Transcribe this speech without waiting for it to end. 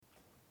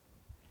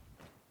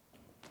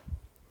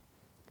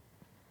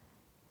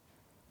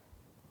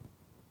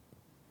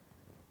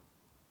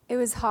It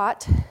was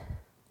hot.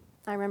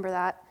 I remember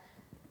that.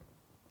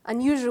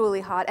 Unusually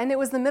hot. And it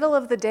was the middle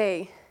of the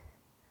day.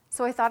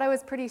 So I thought I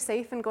was pretty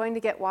safe in going to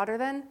get water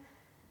then.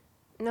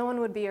 No one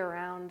would be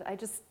around. I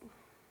just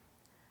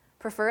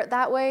prefer it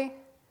that way.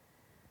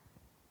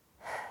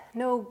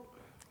 No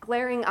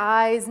glaring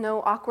eyes,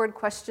 no awkward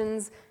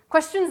questions.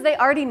 Questions they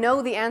already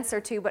know the answer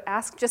to, but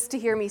ask just to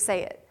hear me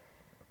say it.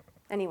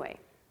 Anyway,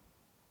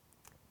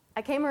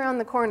 I came around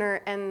the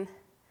corner and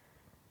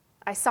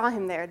I saw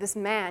him there, this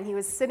man. He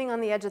was sitting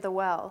on the edge of the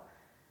well.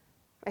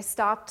 I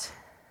stopped,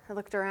 I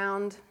looked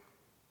around.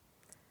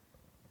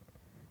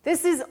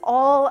 This is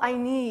all I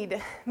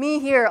need, me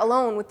here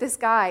alone with this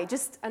guy,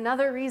 just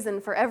another reason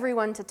for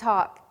everyone to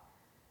talk.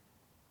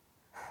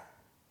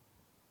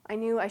 I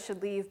knew I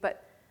should leave,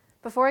 but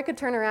before I could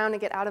turn around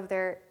and get out of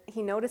there,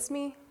 he noticed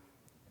me.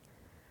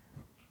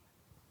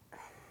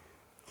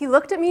 He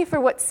looked at me for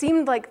what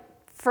seemed like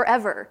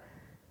forever.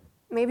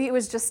 Maybe it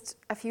was just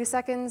a few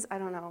seconds, I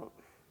don't know.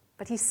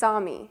 But he saw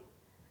me.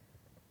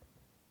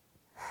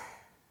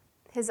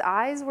 His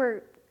eyes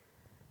were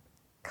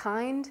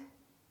kind.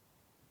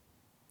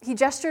 He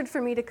gestured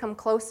for me to come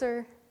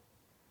closer.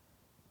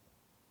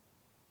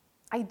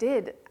 I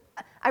did.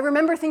 I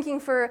remember thinking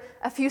for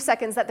a few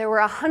seconds that there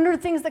were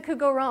 100 things that could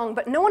go wrong,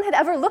 but no one had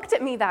ever looked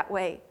at me that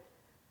way.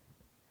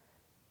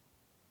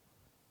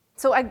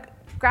 So I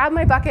grabbed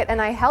my bucket and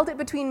I held it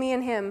between me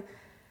and him.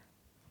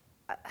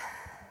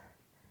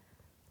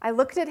 I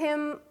looked at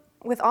him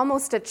with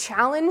almost a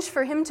challenge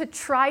for him to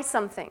try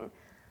something,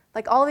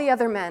 like all the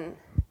other men.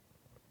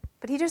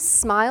 But he just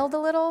smiled a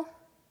little.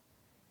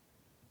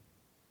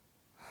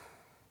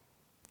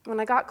 When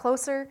I got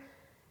closer,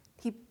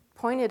 he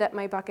pointed at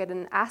my bucket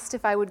and asked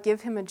if I would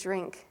give him a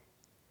drink.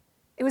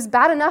 It was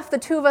bad enough the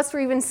two of us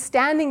were even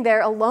standing there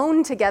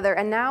alone together,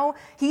 and now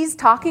he's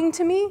talking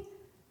to me.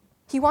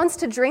 He wants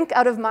to drink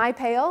out of my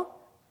pail.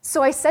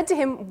 So I said to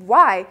him,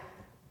 why?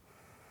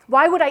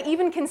 Why would I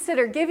even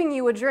consider giving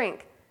you a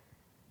drink?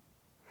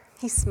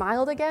 He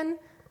smiled again,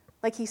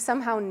 like he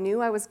somehow knew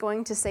I was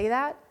going to say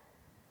that.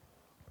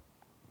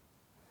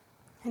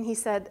 And he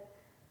said,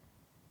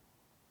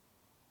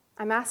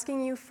 I'm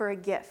asking you for a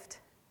gift,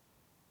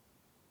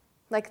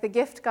 like the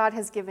gift God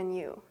has given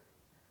you.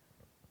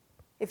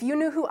 If you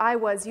knew who I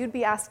was, you'd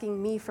be asking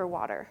me for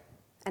water,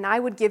 and I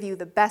would give you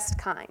the best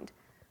kind,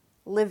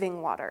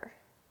 living water.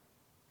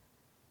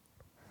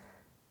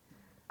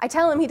 I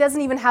tell him he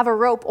doesn't even have a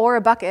rope or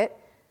a bucket.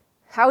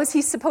 How is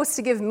he supposed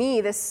to give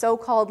me this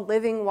so-called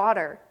living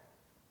water?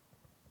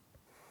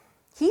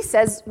 He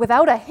says,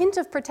 without a hint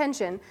of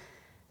pretension,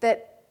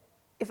 that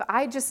if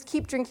I just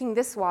keep drinking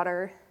this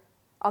water,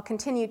 I'll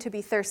continue to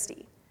be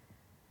thirsty,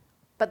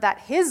 but that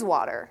his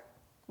water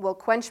will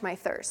quench my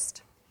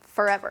thirst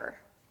forever.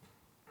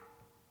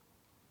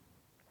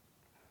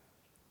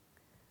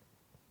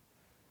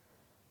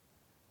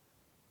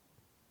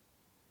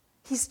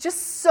 He's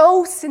just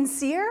so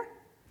sincere.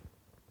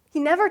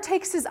 He never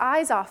takes his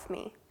eyes off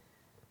me.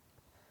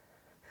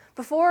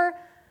 Before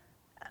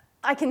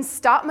I can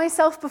stop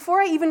myself,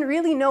 before I even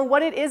really know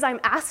what it is I'm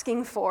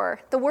asking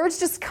for, the words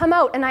just come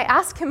out and I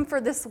ask him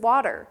for this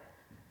water.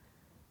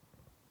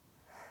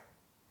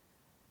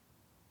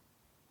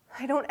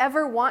 I don't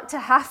ever want to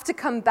have to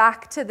come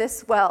back to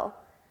this well.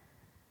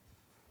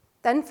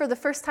 Then for the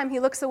first time he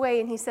looks away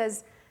and he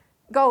says,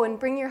 go and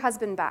bring your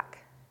husband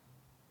back.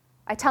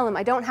 I tell him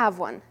I don't have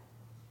one.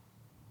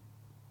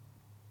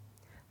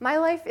 My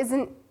life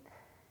isn't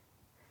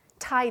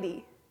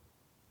tidy.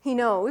 He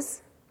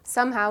knows.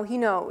 Somehow he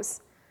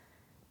knows.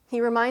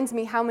 He reminds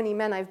me how many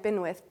men I've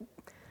been with.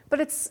 But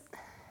it's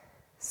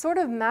sort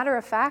of matter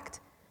of fact.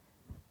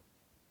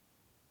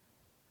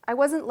 I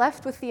wasn't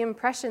left with the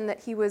impression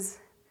that he was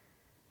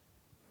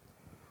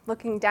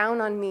looking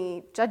down on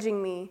me,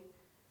 judging me,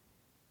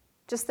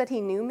 just that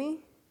he knew me.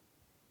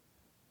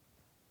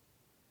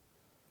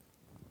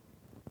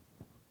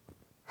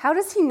 How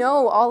does he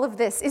know all of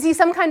this? Is he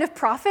some kind of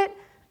prophet?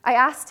 I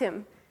asked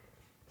him.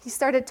 He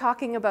started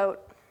talking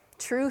about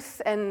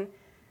truth and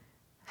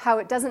how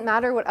it doesn't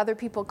matter what other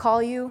people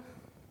call you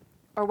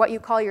or what you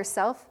call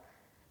yourself,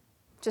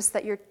 just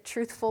that you're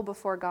truthful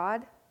before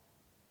God.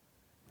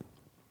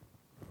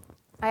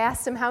 I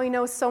asked him how he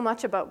knows so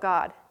much about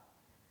God.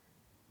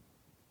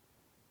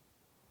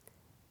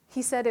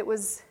 He said it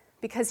was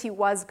because he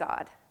was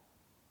God.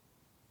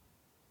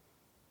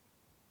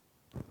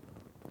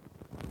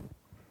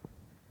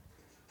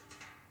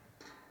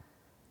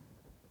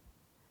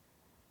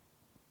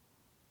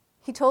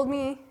 He told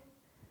me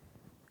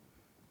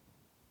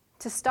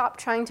to stop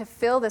trying to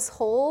fill this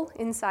hole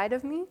inside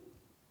of me.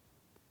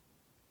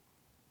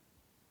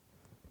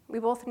 We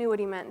both knew what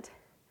he meant.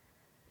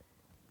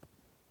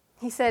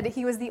 He said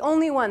he was the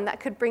only one that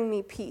could bring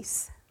me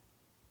peace.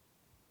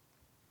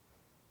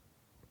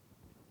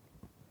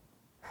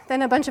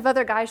 Then a bunch of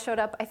other guys showed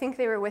up. I think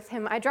they were with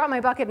him. I dropped my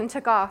bucket and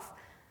took off.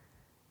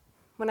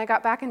 When I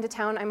got back into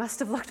town, I must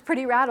have looked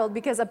pretty rattled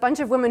because a bunch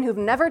of women who've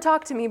never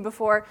talked to me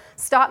before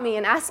stopped me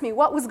and asked me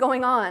what was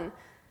going on.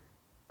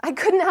 I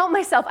couldn't help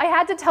myself. I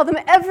had to tell them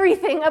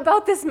everything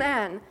about this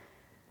man.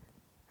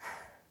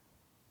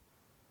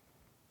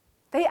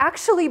 They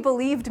actually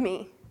believed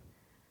me.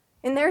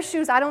 In their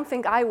shoes, I don't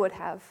think I would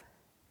have.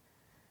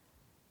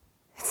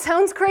 It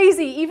sounds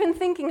crazy, even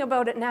thinking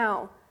about it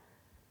now.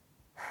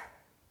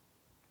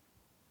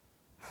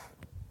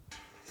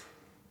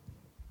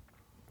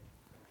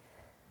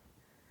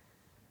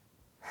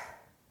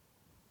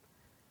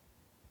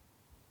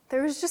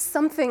 There was just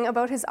something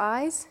about his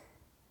eyes.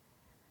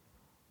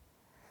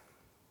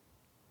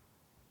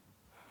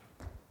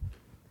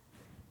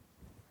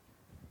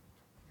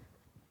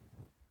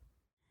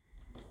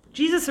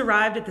 Jesus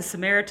arrived at the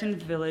Samaritan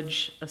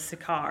village of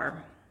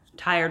Sychar.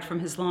 Tired from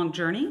his long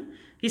journey,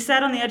 he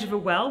sat on the edge of a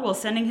well while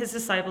sending his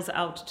disciples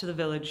out to the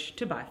village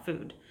to buy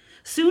food.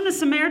 Soon a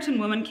Samaritan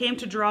woman came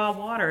to draw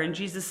water, and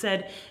Jesus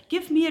said,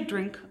 "Give me a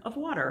drink of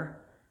water."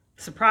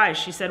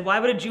 Surprised, she said, "Why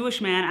would a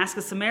Jewish man ask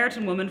a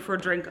Samaritan woman for a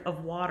drink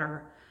of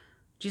water?"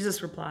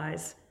 Jesus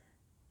replies,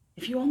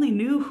 "If you only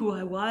knew who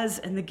I was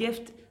and the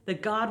gift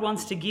that God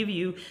wants to give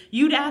you,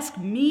 you'd ask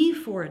me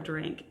for a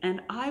drink,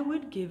 and I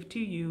would give to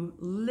you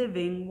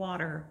living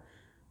water."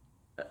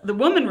 The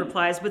woman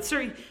replies, "But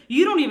sir,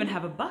 you don't even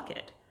have a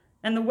bucket,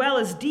 and the well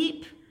is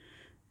deep.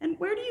 And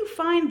where do you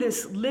find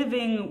this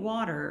living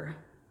water?"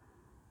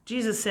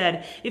 Jesus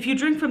said, "If you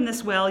drink from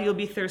this well, you'll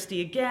be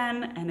thirsty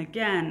again and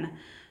again.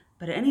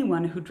 But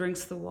anyone who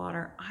drinks the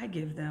water I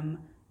give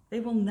them, they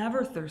will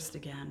never thirst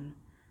again.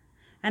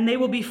 And they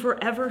will be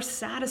forever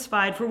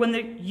satisfied. For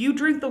when you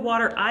drink the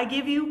water I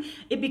give you,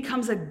 it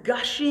becomes a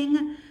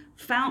gushing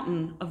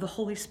fountain of the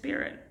Holy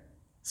Spirit,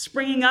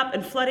 springing up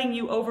and flooding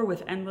you over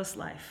with endless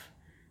life."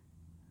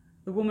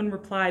 The woman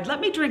replied, "Let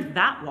me drink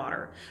that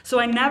water, so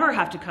I never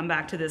have to come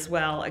back to this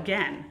well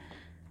again."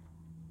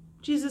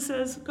 Jesus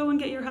says, "Go and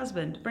get your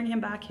husband. Bring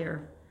him back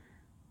here."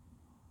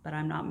 "But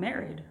I'm not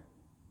married."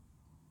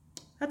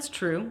 "That's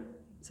true,"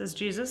 says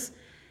Jesus.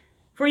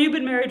 "For you've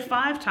been married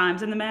 5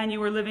 times, and the man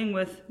you are living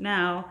with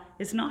now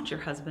is not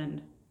your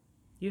husband.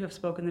 You have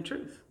spoken the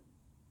truth."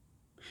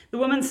 The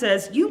woman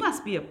says, "You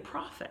must be a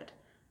prophet.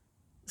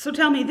 So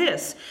tell me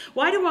this,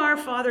 why do our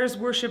fathers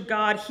worship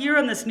God here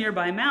on this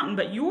nearby mountain,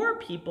 but your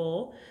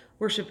people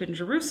worship in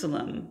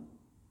Jerusalem?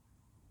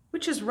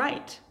 Which is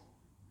right?"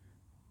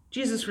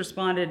 Jesus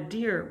responded,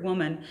 "Dear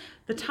woman,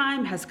 the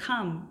time has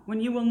come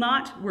when you will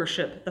not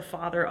worship the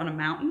Father on a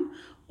mountain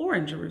or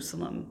in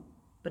Jerusalem,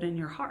 but in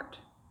your heart.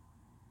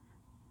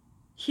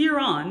 Here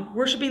on,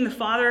 worshiping the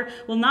Father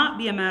will not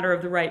be a matter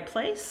of the right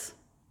place,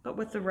 but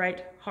with the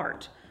right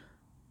heart.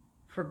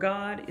 For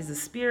God is a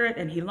spirit,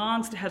 and he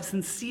longs to have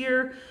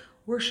sincere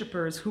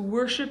worshipers who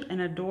worship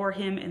and adore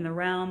him in the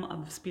realm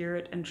of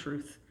spirit and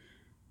truth."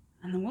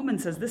 And the woman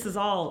says, "This is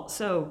all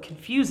so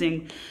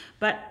confusing,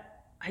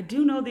 but I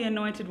do know the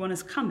Anointed One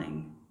is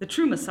coming, the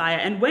true Messiah,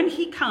 and when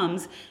he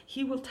comes,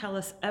 he will tell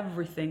us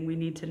everything we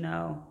need to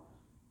know."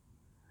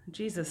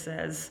 Jesus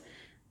says,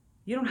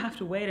 "You don't have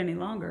to wait any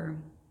longer.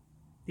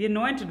 The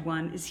Anointed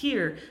One is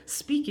here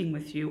speaking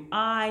with you.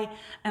 I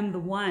am the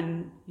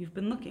one you've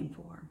been looking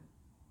for."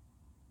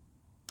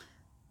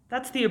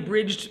 That's the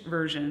abridged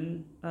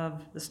version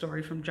of the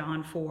story from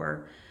John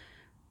 4.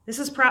 This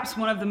is perhaps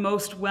one of the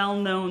most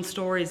well-known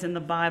stories in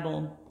the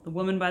Bible, the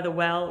woman by the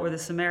well or the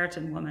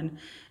Samaritan woman.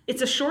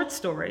 It's a short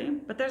story,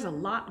 but there's a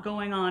lot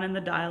going on in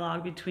the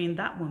dialogue between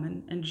that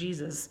woman and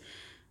Jesus.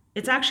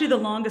 It's actually the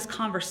longest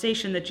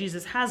conversation that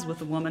Jesus has with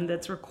a woman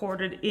that's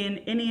recorded in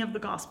any of the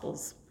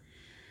Gospels.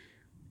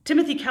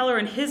 Timothy Keller,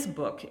 in his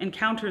book,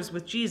 Encounters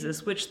with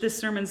Jesus, which this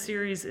sermon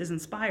series is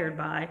inspired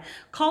by,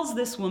 calls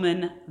this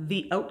woman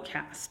the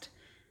outcast.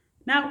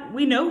 Now,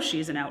 we know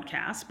she's an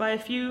outcast by a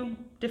few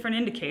different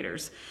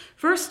indicators.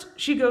 First,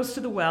 she goes to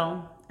the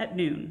well at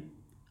noon.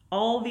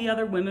 All the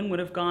other women would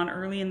have gone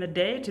early in the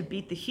day to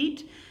beat the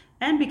heat,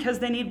 and because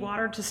they need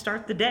water to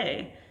start the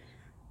day.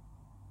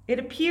 It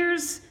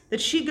appears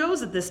that she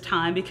goes at this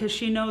time because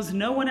she knows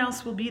no one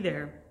else will be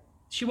there.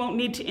 She won't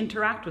need to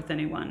interact with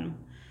anyone.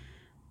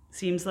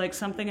 Seems like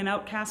something an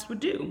outcast would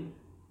do.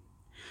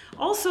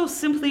 Also,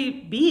 simply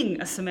being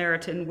a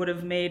Samaritan would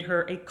have made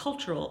her a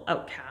cultural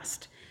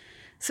outcast.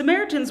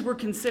 Samaritans were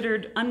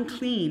considered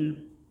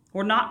unclean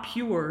or not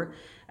pure,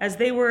 as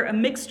they were a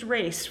mixed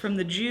race from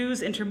the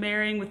Jews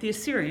intermarrying with the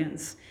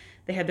Assyrians.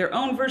 They had their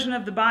own version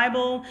of the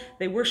Bible,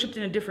 they worshipped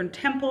in a different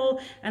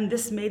temple, and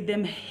this made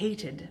them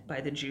hated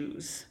by the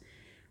Jews.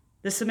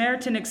 The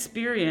Samaritan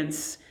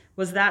experience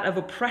was that of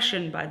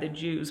oppression by the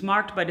Jews,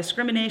 marked by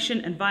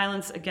discrimination and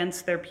violence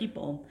against their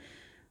people.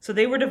 So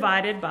they were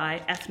divided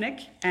by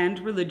ethnic and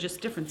religious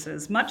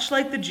differences, much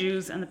like the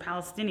Jews and the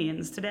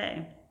Palestinians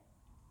today.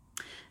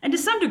 And to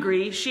some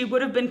degree, she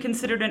would have been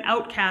considered an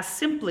outcast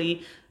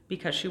simply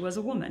because she was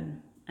a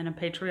woman in a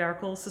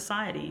patriarchal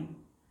society.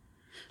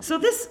 So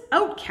this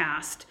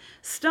outcast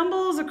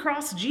stumbles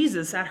across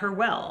Jesus at her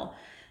well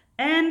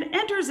and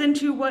enters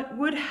into what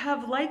would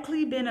have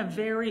likely been a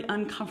very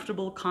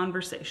uncomfortable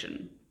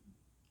conversation.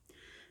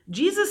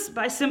 Jesus,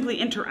 by simply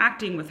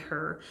interacting with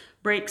her,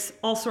 breaks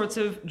all sorts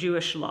of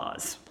Jewish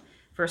laws.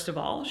 First of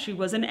all, she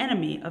was an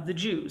enemy of the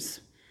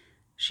Jews.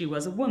 She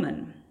was a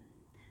woman.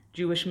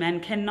 Jewish men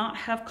cannot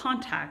have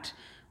contact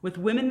with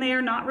women they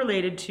are not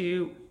related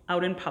to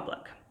out in public.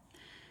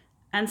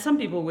 And some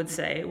people would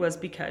say it was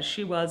because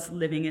she was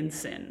living in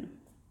sin.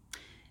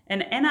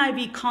 An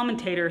NIV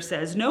commentator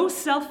says, no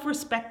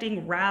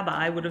self-respecting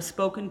rabbi would have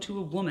spoken to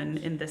a woman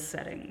in this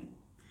setting.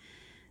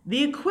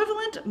 The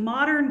equivalent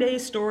modern-day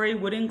story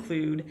would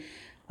include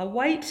a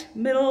white,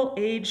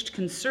 middle-aged,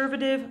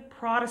 conservative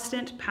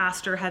Protestant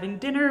pastor having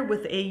dinner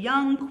with a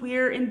young,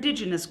 queer,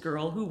 indigenous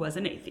girl who was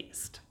an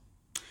atheist.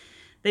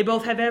 They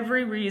both have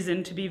every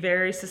reason to be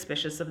very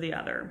suspicious of the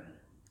other.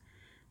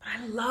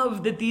 But I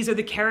love that these are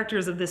the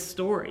characters of this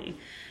story,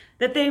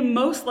 that they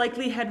most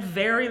likely had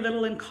very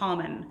little in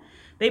common.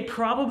 They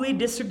probably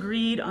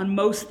disagreed on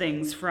most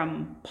things,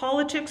 from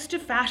politics to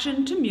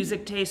fashion to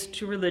music taste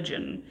to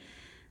religion.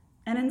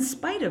 And in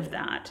spite of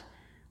that,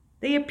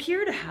 they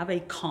appear to have a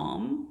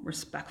calm,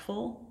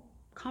 respectful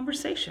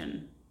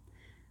conversation.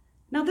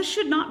 Now, this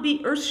should not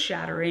be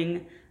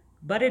earth-shattering,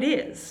 but it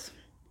is.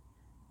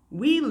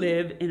 We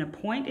live in a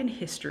point in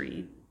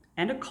history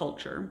and a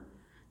culture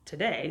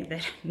today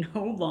that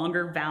no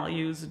longer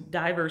values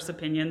diverse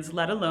opinions,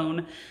 let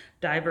alone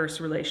diverse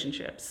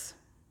relationships.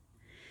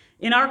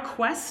 In our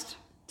quest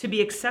to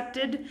be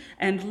accepted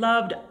and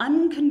loved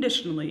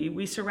unconditionally,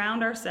 we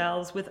surround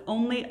ourselves with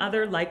only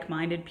other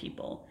like-minded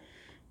people,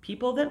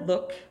 people that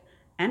look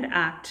and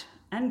act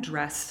and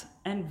dress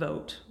and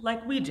vote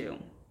like we do.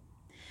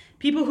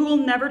 People who will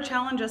never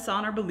challenge us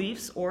on our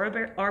beliefs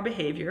or our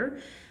behavior,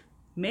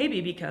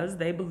 maybe because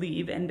they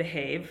believe and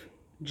behave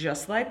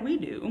just like we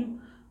do,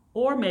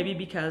 or maybe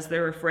because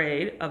they're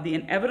afraid of the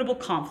inevitable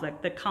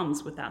conflict that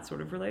comes with that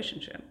sort of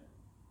relationship.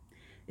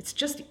 It's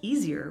just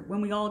easier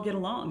when we all get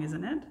along,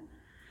 isn't it?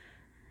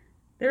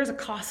 There's a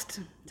cost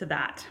to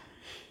that.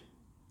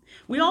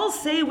 We all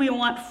say we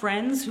want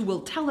friends who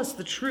will tell us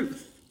the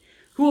truth,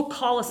 who will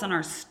call us on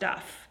our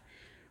stuff,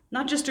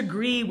 not just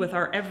agree with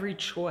our every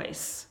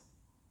choice.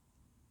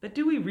 But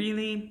do we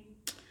really?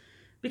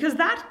 Because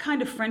that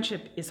kind of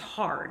friendship is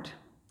hard.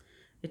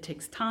 It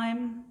takes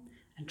time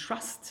and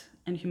trust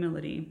and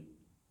humility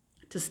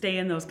to stay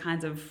in those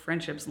kinds of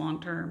friendships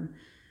long term.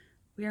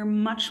 We are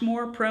much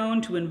more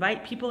prone to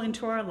invite people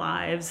into our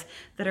lives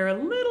that are a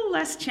little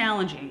less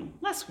challenging,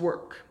 less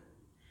work.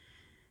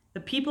 The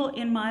people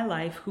in my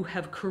life who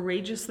have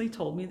courageously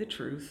told me the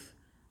truth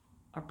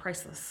are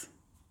priceless.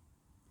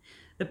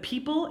 The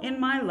people in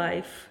my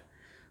life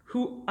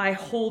who I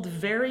hold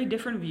very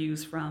different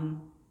views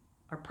from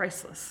are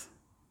priceless.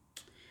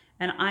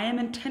 And I am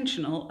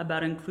intentional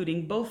about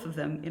including both of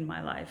them in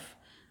my life.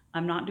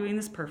 I'm not doing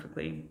this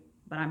perfectly,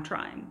 but I'm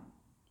trying.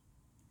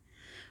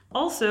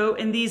 Also,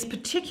 in these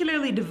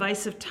particularly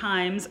divisive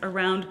times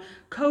around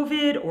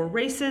COVID or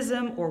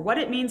racism or what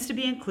it means to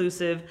be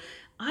inclusive,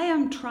 I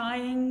am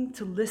trying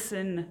to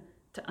listen,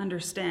 to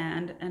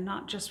understand, and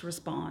not just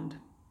respond.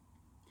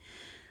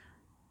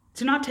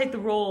 To not take the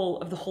role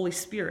of the Holy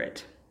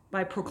Spirit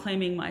by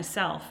proclaiming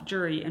myself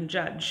jury and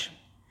judge,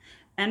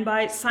 and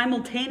by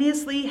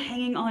simultaneously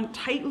hanging on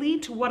tightly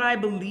to what I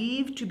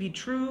believe to be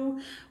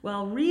true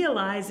while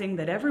realizing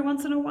that every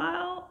once in a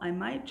while I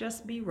might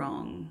just be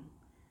wrong.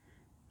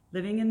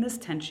 Living in this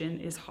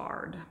tension is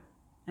hard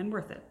and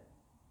worth it.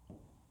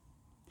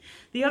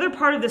 The other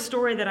part of the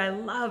story that I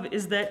love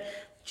is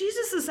that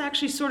Jesus is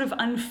actually sort of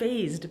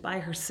unfazed by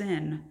her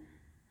sin.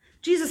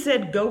 Jesus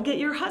said, "Go get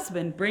your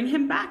husband, bring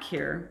him back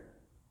here."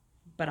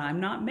 But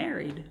I'm not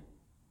married.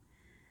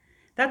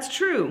 That's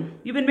true.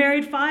 You've been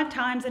married 5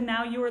 times and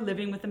now you are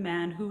living with a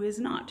man who is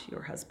not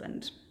your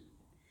husband.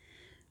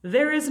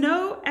 There is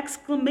no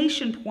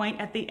exclamation point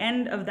at the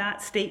end of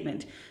that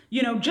statement,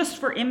 just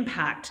for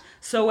impact,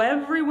 so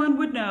everyone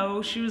would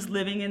know she was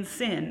living in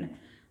sin.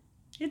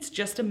 It's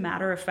just a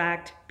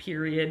matter-of-fact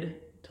period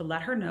to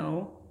let her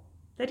know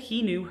that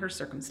he knew her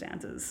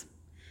circumstances.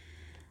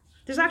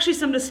 There's actually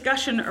some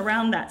discussion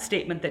around that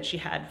statement that she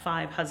had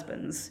 5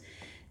 husbands.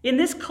 In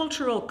this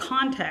cultural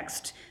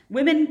context,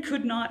 women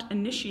could not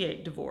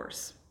initiate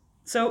divorce.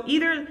 So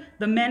either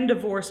the men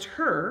divorced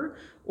her,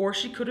 or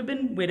she could have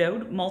been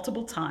widowed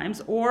multiple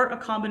times, or a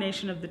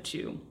combination of the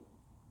two.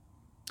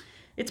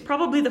 It's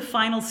probably the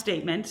final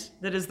statement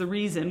that is the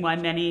reason why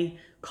many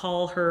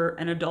call her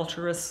an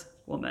adulterous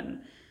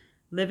woman,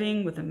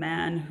 living with a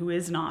man who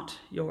is not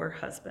your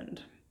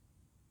husband.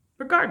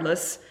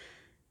 Regardless,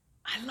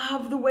 I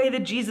love the way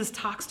that Jesus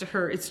talks to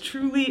her. It's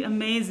truly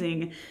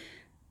amazing.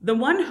 The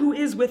one who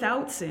is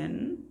without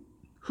sin,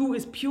 who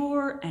is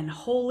pure and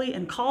holy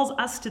and calls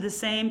us to the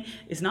same,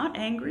 is not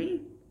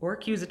angry or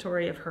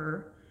accusatory of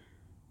her.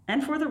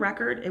 And for the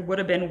record, it would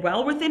have been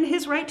well within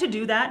his right to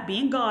do that,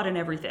 being God and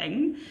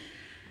everything.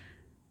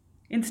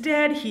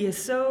 Instead, he is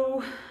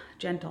so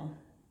gentle,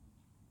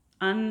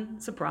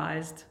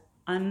 unsurprised,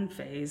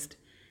 unfazed.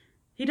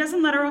 He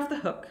doesn't let her off the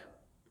hook,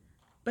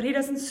 but he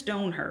doesn't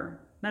stone her,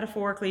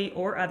 metaphorically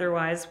or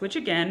otherwise, which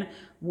again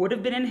would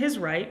have been in his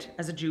right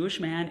as a Jewish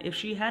man if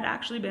she had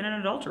actually been an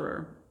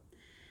adulterer.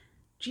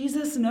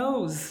 Jesus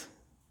knows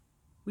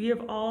we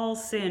have all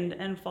sinned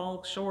and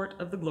fall short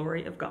of the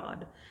glory of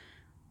God.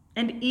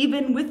 And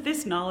even with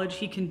this knowledge,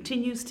 he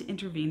continues to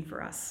intervene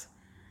for us.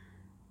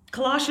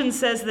 Colossians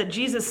says that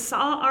Jesus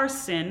saw our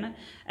sin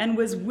and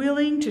was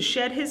willing to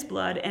shed his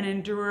blood and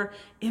endure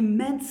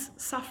immense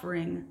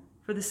suffering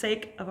for the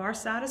sake of our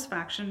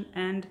satisfaction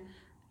and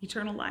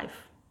eternal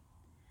life.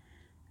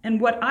 And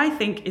what I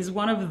think is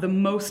one of the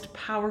most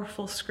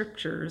powerful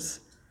scriptures,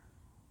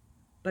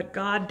 but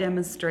God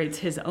demonstrates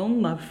his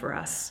own love for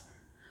us.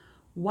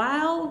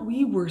 While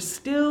we were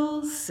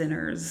still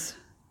sinners,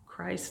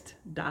 Christ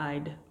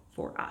died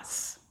for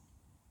us.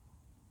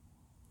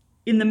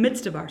 In the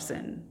midst of our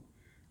sin,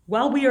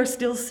 while we are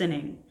still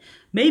sinning,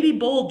 maybe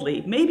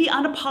boldly, maybe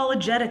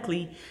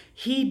unapologetically,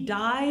 he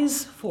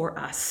dies for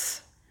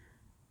us.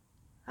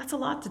 That's a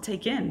lot to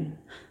take in.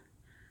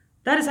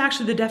 That is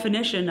actually the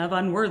definition of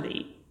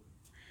unworthy.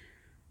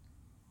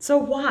 So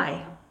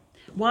why?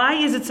 Why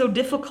is it so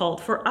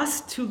difficult for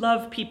us to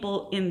love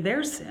people in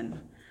their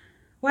sin?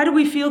 Why do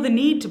we feel the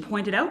need to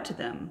point it out to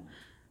them?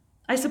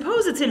 I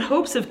suppose it's in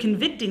hopes of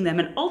convicting them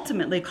and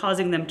ultimately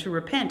causing them to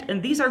repent,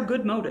 and these are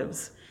good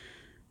motives.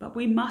 But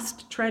we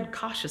must tread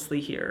cautiously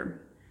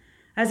here.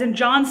 As in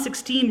John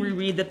 16, we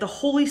read that the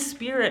Holy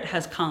Spirit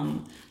has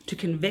come to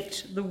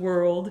convict the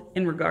world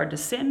in regard to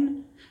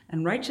sin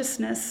and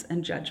righteousness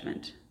and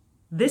judgment.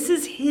 This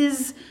is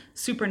his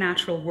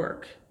supernatural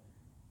work.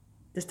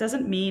 This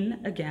doesn't mean,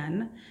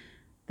 again,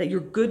 that your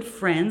good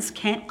friends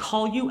can't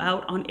call you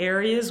out on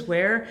areas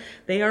where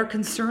they are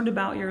concerned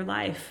about your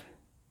life.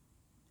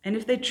 And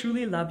if they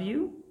truly love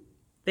you,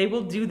 they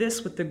will do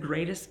this with the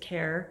greatest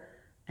care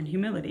and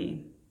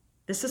humility.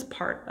 This is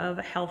part of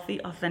a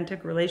healthy,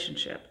 authentic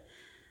relationship.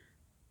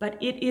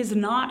 But it is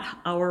not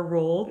our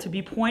role to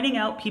be pointing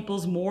out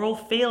people's moral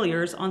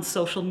failures on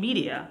social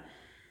media.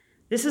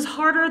 This is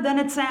harder than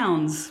it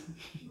sounds.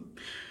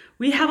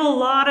 We have a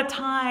lot of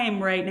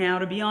time right now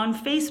to be on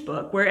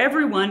Facebook, where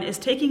everyone is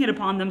taking it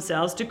upon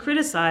themselves to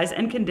criticize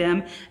and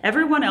condemn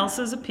everyone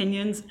else's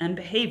opinions and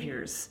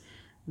behaviors.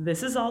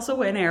 This is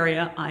also an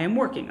area I am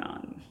working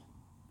on.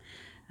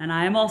 And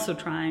I am also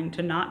trying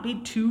to not be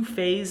too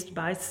fazed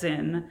by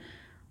sin,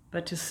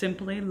 but to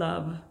simply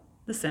love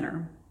the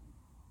sinner.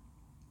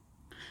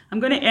 I'm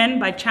going to end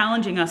by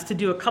challenging us to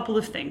do a couple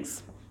of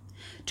things.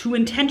 To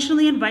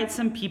intentionally invite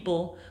some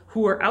people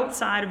who are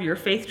outside of your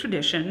faith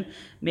tradition,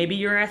 maybe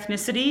your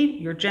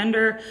ethnicity, your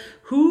gender,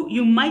 who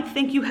you might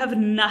think you have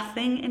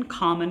nothing in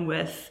common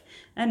with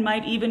and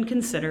might even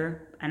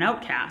consider an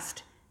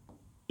outcast,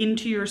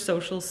 into your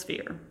social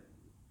sphere.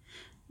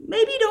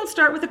 Maybe don't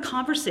start with a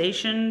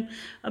conversation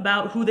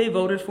about who they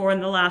voted for in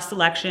the last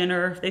election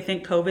or if they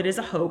think COVID is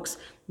a hoax.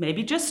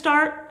 Maybe just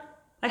start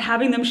by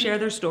having them share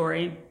their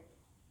story,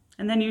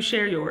 and then you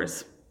share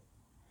yours.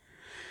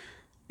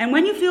 And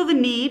when you feel the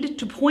need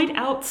to point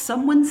out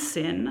someone's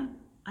sin,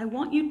 I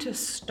want you to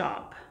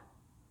stop.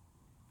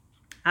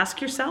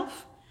 Ask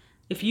yourself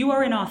if you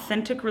are in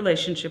authentic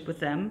relationship with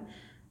them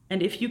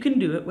and if you can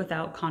do it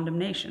without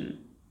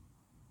condemnation.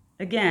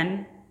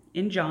 Again,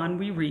 in John,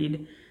 we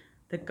read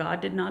that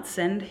God did not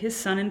send his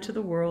Son into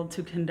the world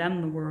to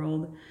condemn the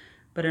world,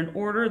 but in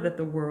order that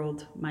the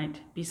world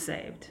might be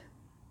saved.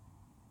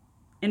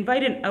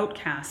 Invite an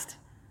outcast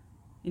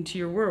into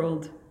your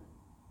world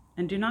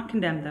and do not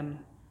condemn them.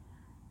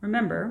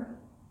 Remember,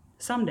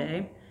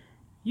 someday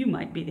you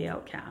might be the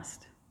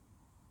outcast.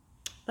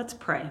 Let's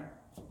pray.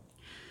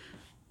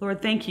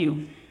 Lord, thank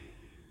you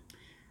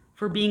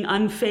for being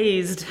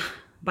unfazed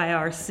by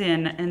our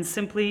sin and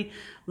simply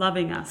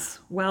loving us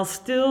while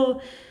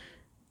still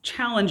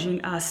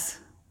challenging us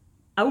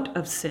out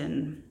of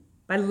sin,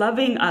 by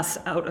loving us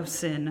out of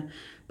sin,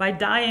 by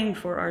dying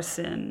for our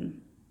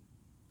sin.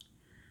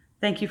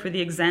 Thank you for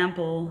the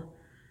example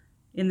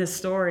in this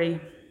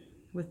story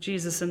with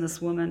Jesus and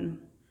this woman.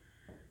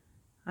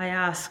 I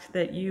ask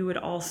that you would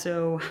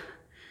also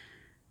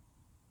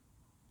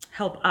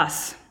help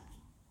us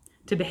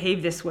to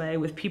behave this way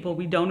with people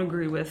we don't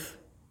agree with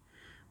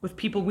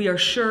people we are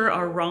sure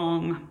are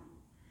wrong,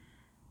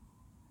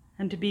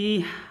 and to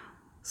be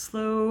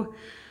slow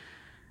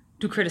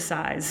to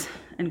criticize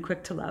and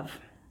quick to love.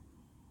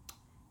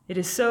 It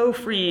is so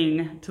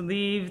freeing to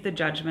leave the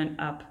judgment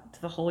up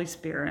to the Holy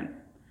Spirit,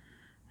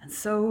 and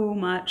so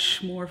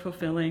much more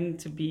fulfilling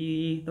to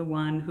be the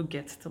one who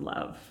gets to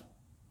love.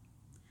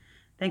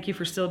 Thank you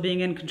for still being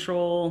in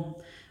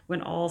control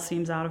when all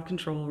seems out of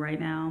control right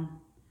now.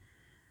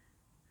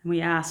 And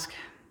we ask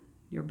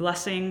your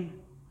blessing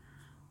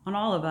on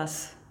all of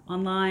us,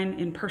 online,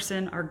 in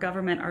person, our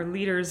government, our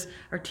leaders,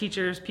 our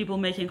teachers, people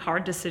making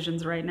hard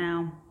decisions right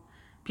now,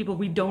 people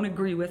we don't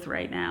agree with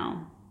right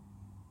now.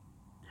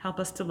 Help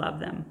us to love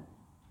them.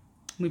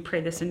 We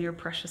pray this in your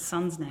precious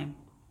Son's name.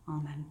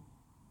 Amen.